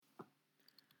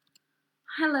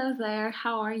Hello there,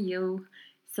 how are you?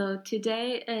 So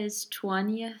today is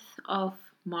 20th of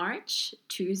March,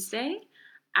 Tuesday.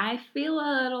 I feel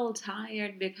a little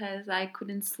tired because I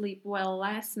couldn't sleep well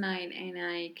last night and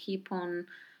I keep on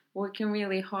working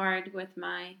really hard with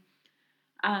my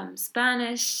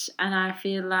Spanish, and I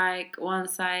feel like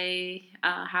once I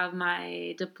have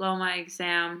my diploma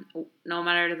exam, no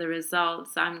matter the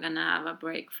results, I'm gonna have a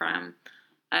break from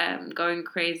going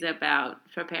crazy about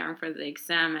preparing for the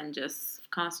exam and just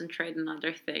concentrate on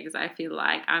other things. I feel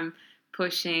like I'm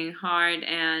pushing hard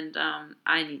and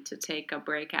I need to take a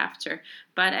break after.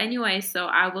 But anyway, so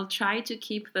I will try to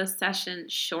keep the session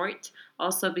short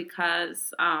also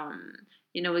because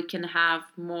we can have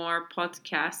more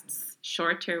podcasts,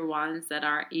 shorter ones that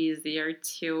are easier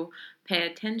to pay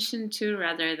attention to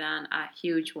rather than a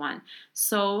huge one.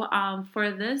 So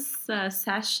for this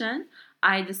session,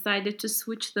 I decided to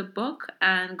switch the book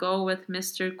and go with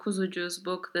Mr. Kuzucu's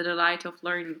book, The Delight of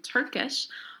Learning Turkish.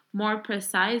 More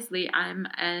precisely, I'm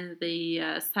in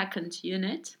the second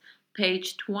unit,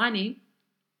 page 20,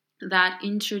 that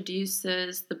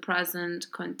introduces the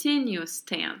present continuous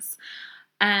tense.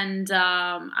 And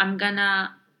I'm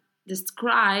gonna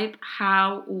describe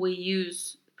how we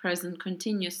use the present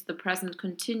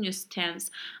continuous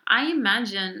tense. I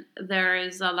imagine there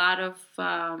is a lot of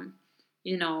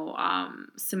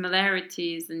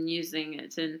similarities in using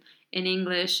it in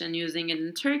English and using it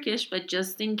in Turkish, but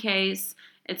just in case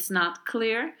it's not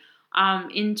clear,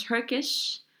 in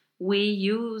Turkish we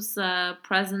use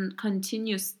present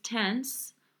continuous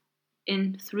tense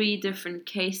in three different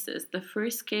cases. The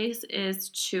first case is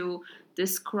to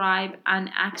describe an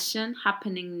action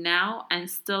happening now and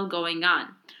still going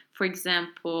on. For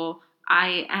example,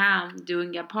 I am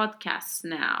doing a podcast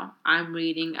now. I'm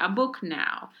reading a book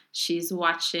now. She's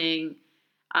watching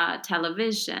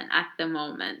television at the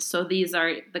moment. So these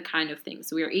are the kind of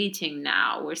things. We're eating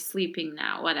now, we're sleeping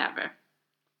now, whatever.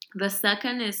 The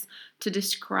second is to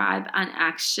describe an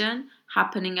action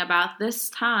happening about this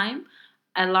time,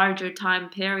 a larger time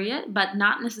period, but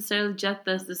not necessarily just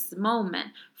this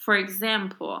moment. For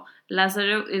example,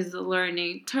 Lazaro is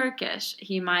learning Turkish.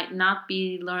 He might not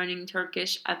be learning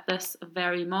Turkish at this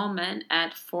very moment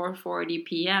at 4:40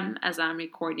 p.m. as I'm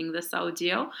recording this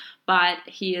audio, but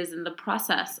he is in the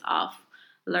process of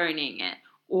learning it.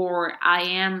 Or I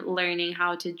am learning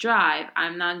how to drive.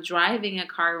 I'm not driving a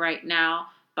car right now,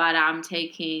 but I'm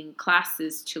taking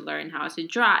classes to learn how to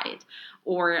drive.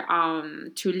 Or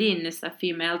Tulin is a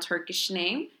female Turkish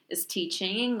name, is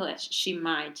teaching English. She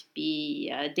might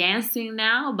be dancing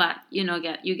now, but you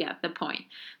get the point.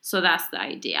 So that's the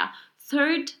idea.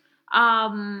 Third,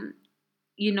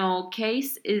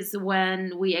 case is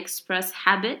when we express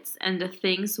habits and the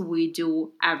things we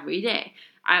do every day.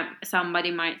 Somebody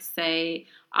might say,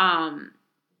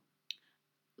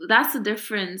 that's the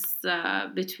difference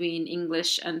between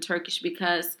English and Turkish,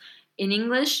 because in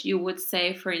English you would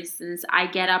say, for instance, I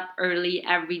get up early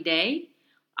every day.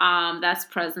 That's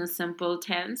present simple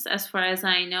tense, as far as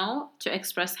I know, to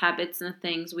express habits and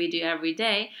things we do every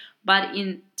day. But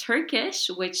in Turkish,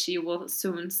 which you will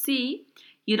soon see,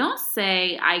 you don't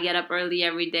say I get up early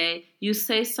every day. You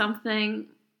say something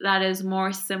that is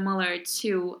more similar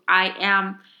to I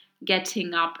am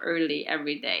getting up early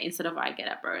every day instead of I get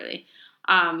up early.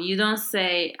 You don't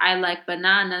say I like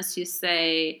bananas. You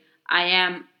say I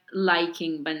am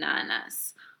liking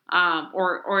bananas,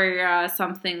 or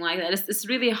something like that. It's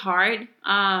really hard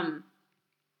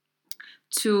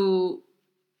to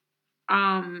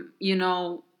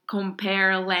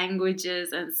compare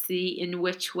languages and see in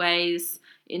which ways,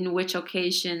 in which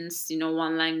occasions,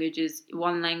 one language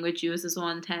uses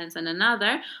one tense and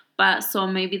another. But so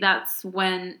maybe that's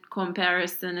when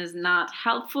comparison is not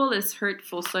helpful, is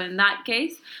hurtful. So in that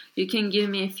case, you can give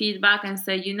me a feedback and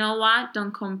say, you know what,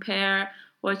 don't compare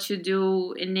what you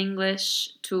do in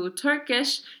English to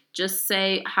Turkish. Just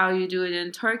say how you do it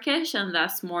in Turkish, and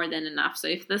that's more than enough. So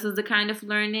if this is the kind of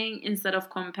learning, instead of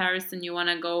comparison, you want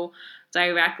to go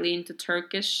directly into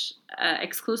Turkish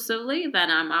exclusively,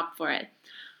 then I'm up for it.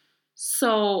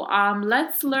 So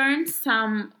let's learn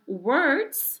some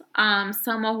words,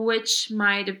 some of which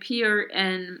might appear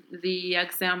in the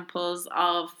examples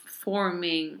of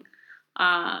forming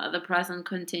the present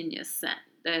continuous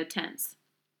tense.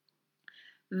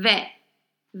 Ve.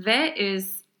 Ve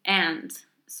is and.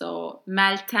 So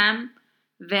Meltem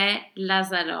ve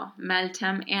Lazaro.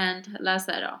 Meltem and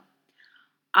Lazaro.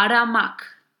 Aramak.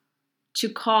 To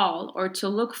call or to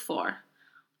look for.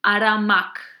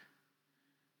 Aramak.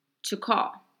 To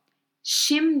call.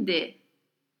 Şimdi.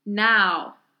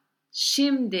 Now.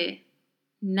 Şimdi.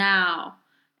 Now.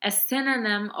 A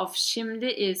synonym of şimdi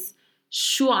is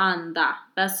Şu anda.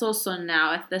 That's also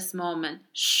now at this moment.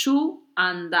 Şu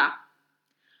anda.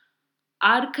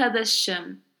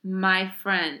 Arkadaşım, my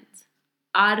friend.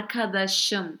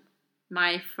 Arkadaşım,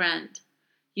 my friend.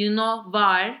 You know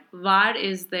var. Var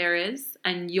is there is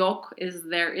and yok is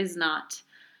there is not.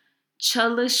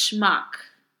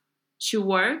 Çalışmak. To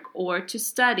work or to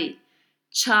study.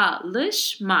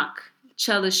 Çalışmak.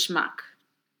 Çalışmak.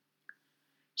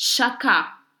 Şaka.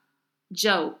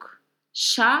 Joke.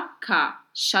 Şaka.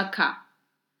 Şaka.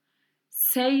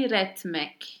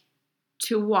 Seyretmek.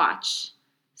 To watch.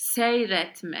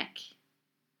 Seyretmek.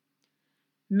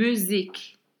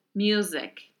 Müzik.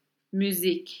 Music.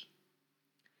 Müzik.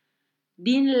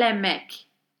 Dinlemek.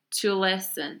 To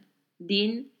listen.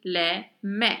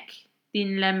 Dinlemek.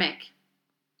 Dinlemek.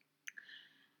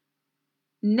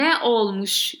 Ne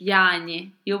olmuş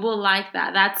yani? You will like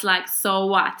that. That's like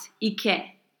so what?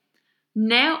 İke.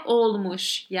 Ne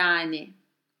olmuş yani?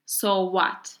 So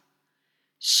what?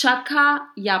 Şaka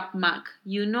yapmak.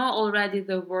 You know already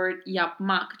the word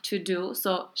yapmak, to do.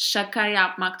 So şaka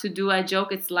yapmak, to do a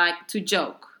joke. It's like to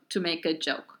joke, to make a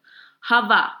joke.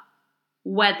 Hava.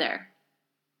 Weather.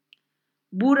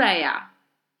 Buraya.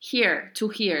 Here, to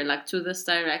here, like to this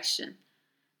direction.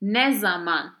 Ne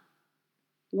zaman?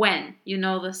 When. You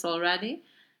know this already.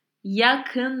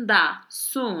 Yakında.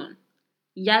 Soon.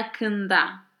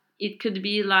 Yakında. It could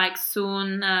be like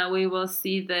soon we will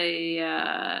see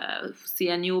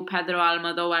a new Pedro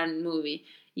Almodovar movie.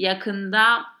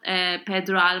 Yakında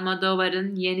Pedro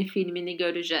Almodovar'ın yeni filmini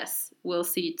göreceğiz. We'll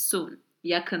see it soon.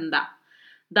 Yakında.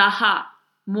 Daha.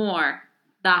 More.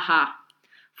 Daha.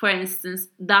 For instance,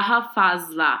 daha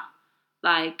fazla.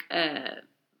 Like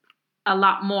a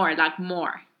lot more. Like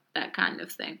more. That kind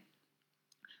of thing.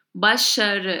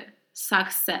 Başarı.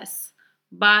 Success.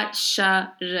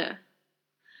 Başarı.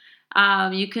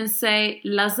 You can say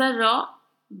Lazaro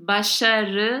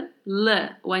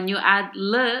başarılı. When you add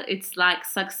l, it's like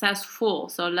successful.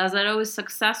 So Lazaro is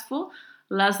successful.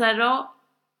 Lazaro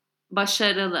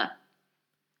başarılı.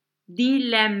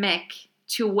 Dilemek.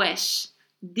 To wish.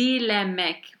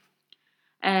 Dilemek.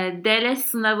 Dele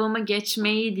sınavımı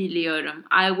geçmeyi diliyorum.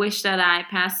 I wish that I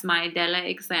pass my Dele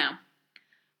exam.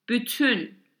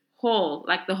 Bütün.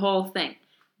 Whole. Like the whole thing.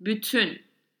 Bütün.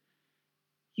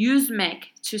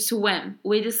 Yüzmek, to swim.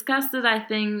 We discussed it, I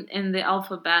think, in the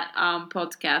alphabet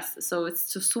podcast. So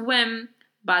it's to swim,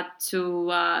 but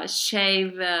to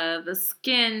shave the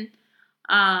skin,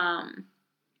 and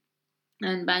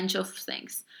bunch of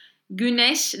things.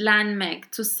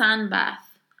 Güneşlenmek, to sunbath.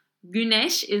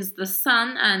 Güneş is the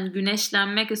sun, and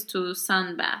güneşlenmek is to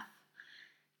sunbath.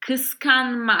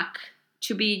 Kıskanmak,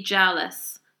 to be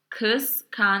jealous.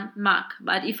 Kıskanmak.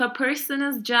 But if a person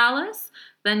is jealous,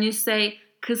 then you say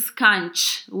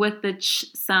kıskanç with the ch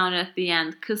sound at the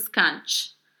end.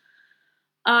 Kıskanç.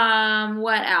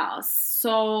 What else?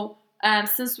 So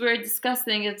since we're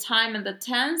discussing the time and the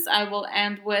tense, I will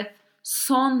end with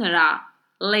sonra,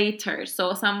 later.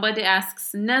 So somebody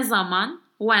asks ne zaman,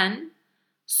 when,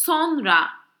 sonra,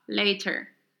 later.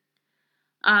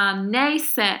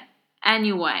 Neyse,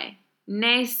 anyway.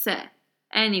 Neyse,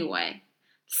 anyway.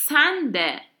 Sen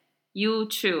de, you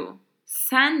too.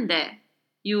 Sen de,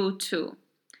 you too.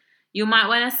 You might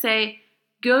want to say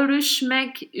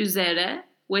görüşmek üzere,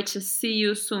 which is see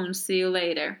you soon, see you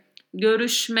later.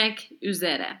 Görüşmek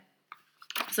üzere.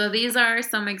 So these are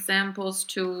some examples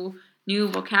to new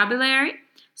vocabulary.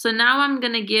 So now I'm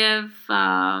going to give,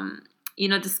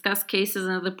 discuss cases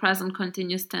of the present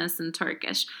continuous tense in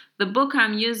Turkish. The book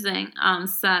I'm using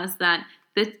says that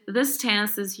this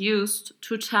tense is used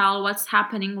to tell what's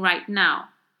happening right now.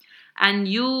 And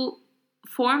you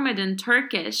form it in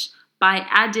Turkish by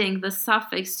adding the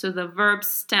suffix to the verb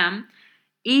stem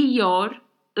iyor,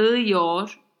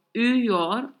 ıyor,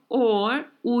 üyor, or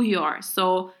uyyor.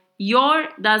 So your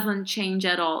doesn't change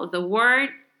at all. The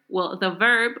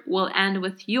verb will end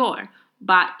with yor,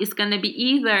 but it's going to be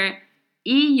either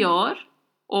iyor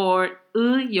or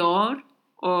ıyor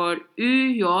or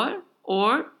üyor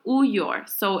or uyyor.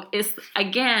 So it's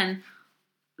again,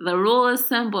 the rule is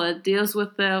simple. It deals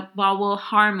with the vowel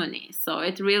harmony. So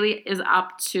it really is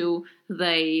up to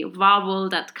the vowel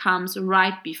that comes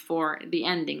right before the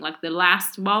ending. Like the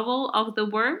last vowel of the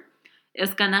word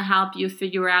is going to help you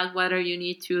figure out whether you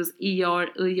need to use iyor,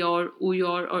 uyor,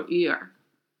 uyor, or uyor.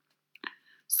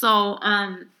 So,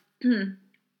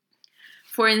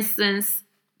 for instance,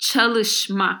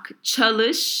 çalışmak.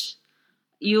 Çalış.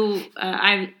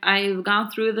 I've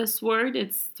gone through this word.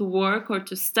 It's to work or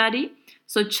to study.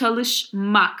 So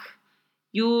çalışmak.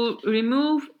 You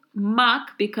remove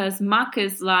mak because mak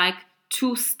is like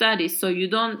to study. So you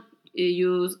don't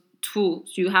use to.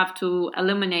 So you have to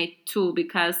eliminate to,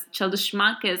 because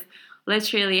çalışmak is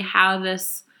literally how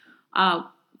this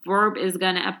verb is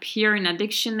going to appear in a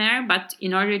dictionary, but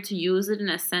in order to use it in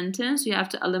a sentence, you have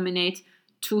to eliminate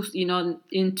to,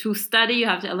 in to study, you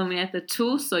have to eliminate the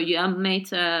to, so you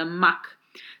eliminate mak.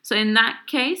 So in that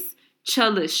case,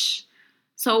 çalış.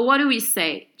 So what do we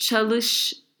say?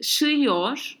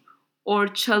 Çalışıyor, or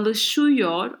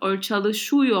çalışıyor, or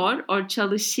çalışıyor, or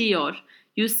çalışıyor.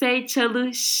 You say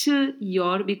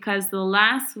çalışıyor because the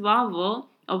last vowel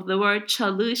of the word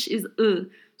çalış is ı.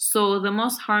 So the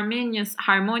most harmonious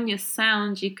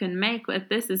sound you can make with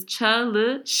this is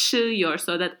çalışıyor,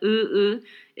 so that ı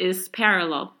is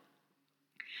parallel.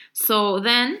 So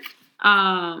then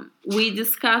we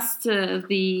discussed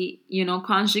the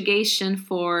conjugation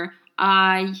for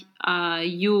I,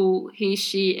 you, he,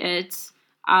 she, it,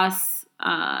 us,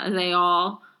 they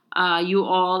all, you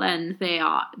all, and they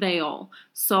all.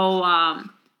 So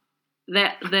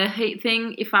the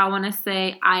thing, if I want to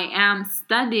say I am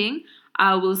studying,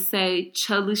 I will say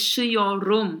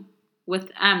çalışıyorum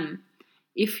with M.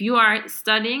 If you are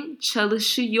studying,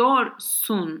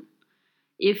 çalışıyorsun.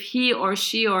 If he or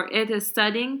she or it is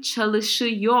studying,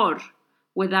 çalışıyor,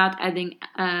 without adding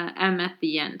M at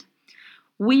the end.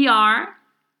 We are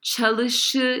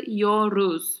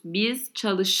çalışıyoruz. Biz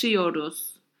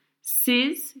çalışıyoruz.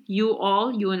 Siz, you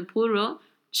all, you in plural,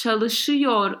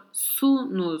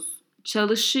 çalışıyorsunuz.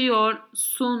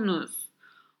 Çalışıyorsunuz.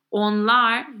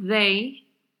 Onlar, they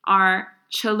are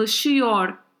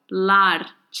çalışıyorlar.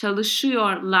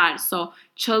 Çalışıyorlar. So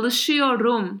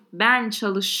çalışıyorum, ben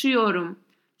çalışıyorum,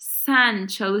 sen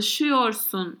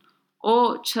çalışıyorsun,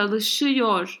 o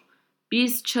çalışıyor,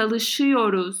 biz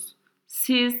çalışıyoruz,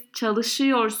 siz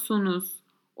çalışıyorsunuz,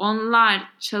 onlar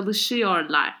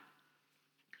çalışıyorlar.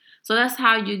 So that's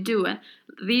how you do it.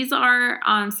 These are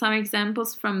some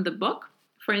examples from the book.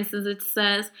 For instance, it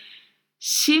says,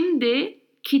 şimdi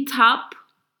kitap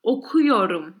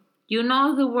okuyorum. You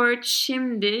know the word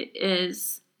şimdi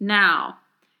is now.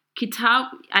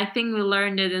 Kitap, I think we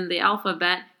learned it in the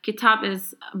alphabet. Kitap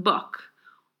is book.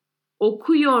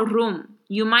 Okuyorum.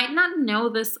 You might not know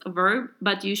this verb,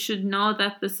 but you should know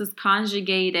that this is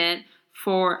conjugated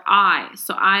for I.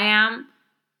 So I am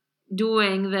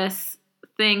doing this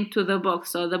thing to the book.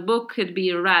 So the book could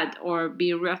be read or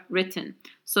be written.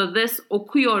 So this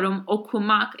okuyorum,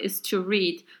 okumak, is to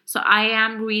read. So I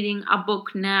am reading a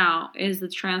book now is the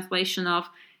translation of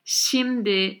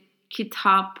şimdi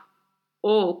kitap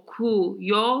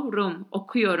okuyorum.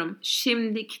 Okuyorum.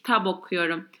 Şimdi kitap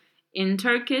okuyorum. In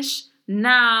Turkish,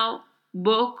 now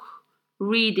book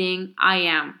reading I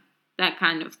am. That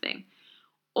kind of thing.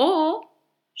 O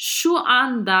şu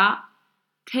anda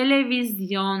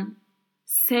televizyon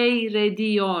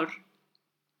seyrediyor.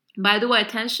 By the way,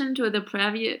 attention to the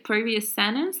previous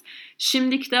sentence.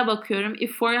 Şimdi kitap okuyorum.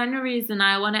 If for any reason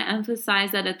I want to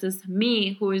emphasize that it is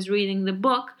me who is reading the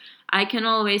book, I can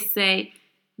always say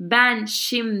ben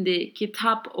şimdi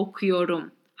kitap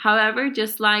okuyorum. However,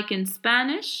 just like in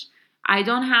Spanish, I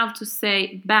don't have to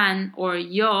say ben or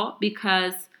yo,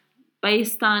 because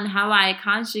based on how I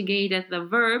conjugated the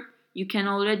verb, you can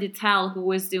already tell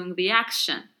who is doing the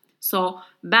action. So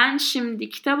ben şimdi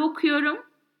kitap okuyorum,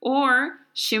 or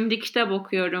şimdi kitap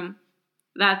okuyorum.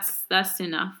 That's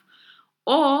enough.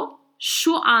 O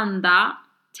şu anda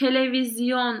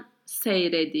televizyon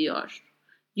seyrediyor.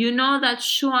 You know that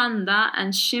şu anda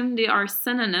and şimdi are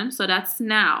synonyms, so that's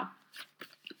now.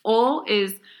 O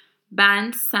is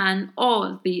ben, sen,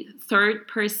 o, the third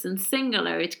person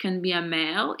singular. It can be a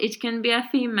male, it can be a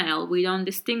female. We don't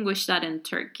distinguish that in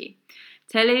Turkey.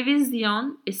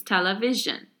 Televizyon is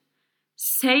television.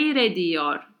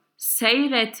 Seyrediyor.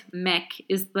 Seyretmek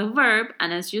is the verb,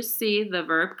 and as you see, the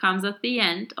verb comes at the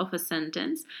end of a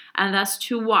sentence, and that's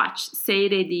to watch.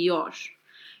 Seyrediyor.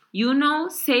 You know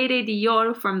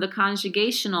seyrediyor from the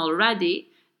conjugation already.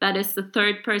 That is the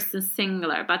third person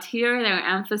singular. But here they're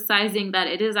emphasizing that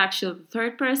it is actually the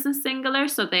third person singular,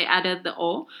 so they added the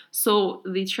o. So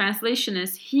the translation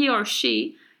is he or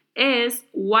she is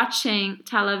watching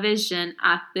television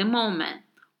at the moment.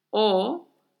 O,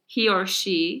 he or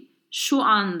she, şu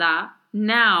anda,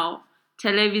 now,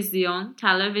 television,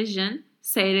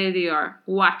 seyrediyor,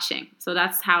 watching. So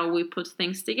that's how we put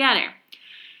things together.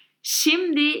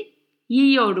 Şimdi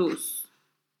yiyoruz.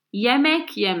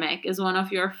 Yemek is one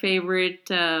of your favorite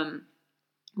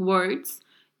words.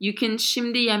 You can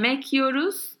şimdi yemek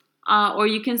yiyoruz, or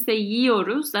you can say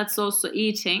yiyoruz. That's also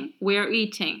eating. We're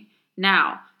eating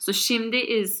now. So şimdi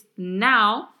is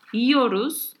now.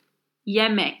 Yiyoruz.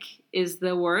 Yemek is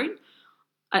the word.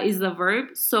 is the verb.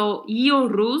 So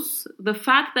yiyoruz, the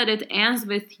fact that it ends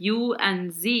with u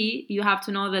and z, you have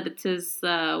to know that it is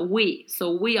we.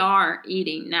 So we are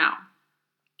eating now.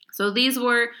 So these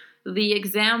were the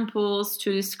examples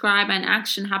to describe an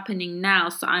action happening now.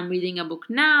 So I'm reading a book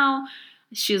now.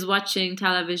 She's watching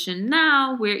television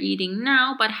now. We're eating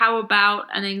now. But how about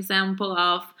an example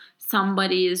of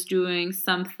somebody is doing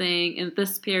something in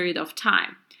this period of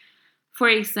time? For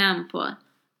example,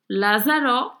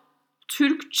 Lazaro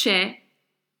Türkçe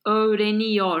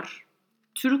öğreniyor.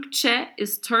 Türkçe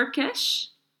is Turkish.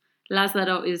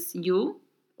 Lazaro is you,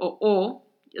 or o,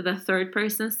 the third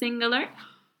person singular.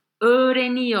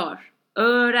 Öğreniyor.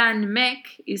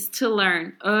 Öğrenmek is to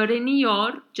learn.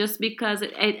 Öğreniyor, just because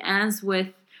it ends with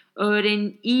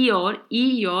öğreniyor,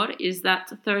 iyor is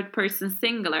that third person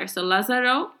singular. So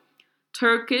Lazaro,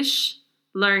 Turkish,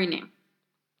 learning.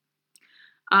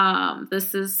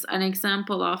 This is an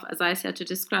example of, as I said, to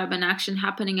describe an action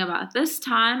happening about this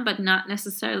time, but not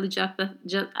necessarily just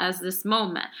as this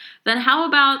moment. Then how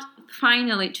about,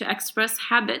 finally, to express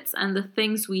habits and the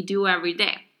things we do every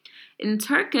day? In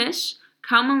Turkish,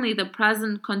 commonly the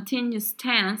present continuous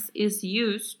tense is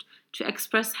used to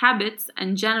express habits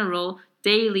and general,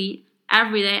 daily,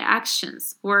 everyday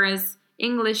actions, whereas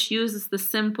English uses the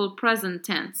simple present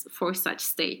tense for such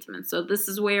statements. So this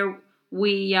is where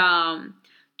we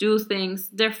do things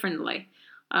differently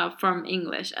from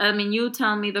English. I mean, you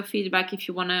tell me the feedback if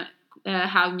you want to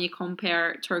have me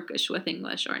compare Turkish with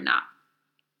English or not.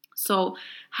 So,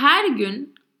 her gün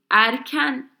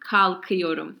erken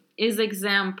kalkıyorum is an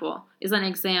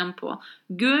example.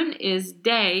 Gün is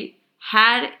day.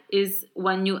 Her is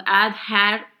when you add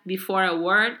her before a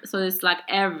word, so it's like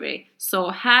every. So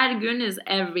her gün is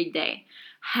every day.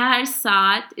 Her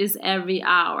saat is every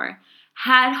hour.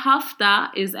 Her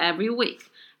hafta is every week.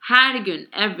 Her gün,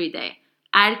 every day.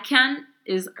 Erken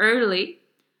is early.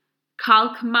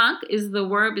 Kalkmak is the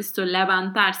verb, is to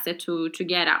levantarse, to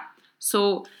get up.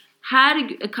 So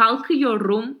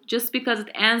kalkıyorum, just because it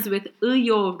ends with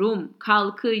ıyorum,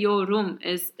 kalkıyorum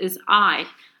is I.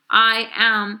 I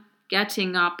am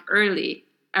getting up early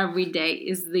every day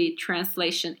is the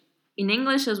translation. In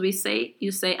English, as we say,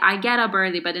 you say I get up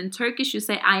early, but in Turkish you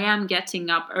say I am getting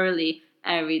up early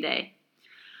every day.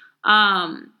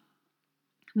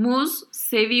 Muz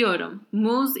seviyorum.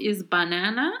 Muz is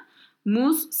banana.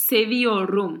 Muz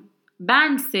seviyorum.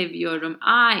 Ben seviyorum.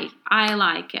 I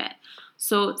like it.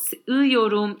 So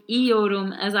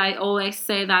yiyorum, as I always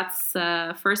say, that's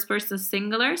first person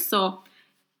singular. So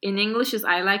in English is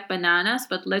I like bananas,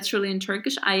 but literally in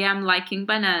Turkish I am liking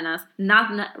bananas.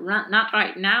 Not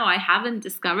right now. I haven't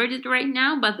discovered it right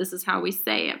now, but this is how we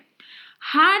say it.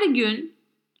 Her gün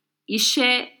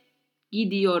işe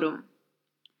gidiyorum.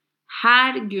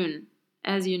 Her gün,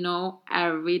 as you know,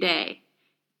 every day.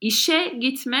 İşe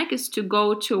gitmek is to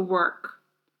go to work.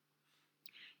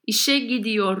 İşe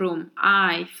gidiyorum,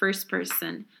 I, first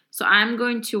person. So I'm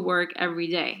going to work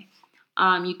every day.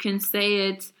 You can say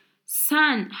it,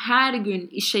 sen her gün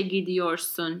işe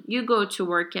gidiyorsun. You go to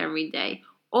work every day.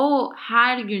 O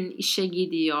her gün işe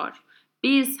gidiyor.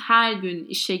 Biz her gün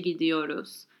işe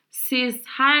gidiyoruz. Siz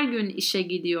her gün işe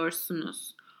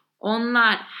gidiyorsunuz.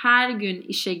 Onlar her gün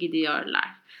işe gidiyorlar.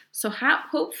 So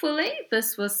hopefully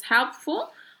this was helpful.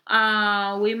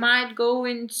 We might go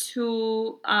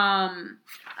into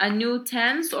a new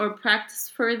tense or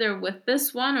practice further with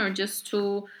this one, or just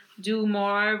to do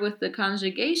more with the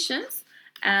conjugations.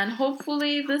 And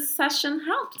hopefully this session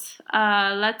helped.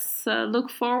 Let's look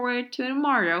forward to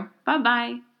tomorrow.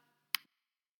 Bye-bye.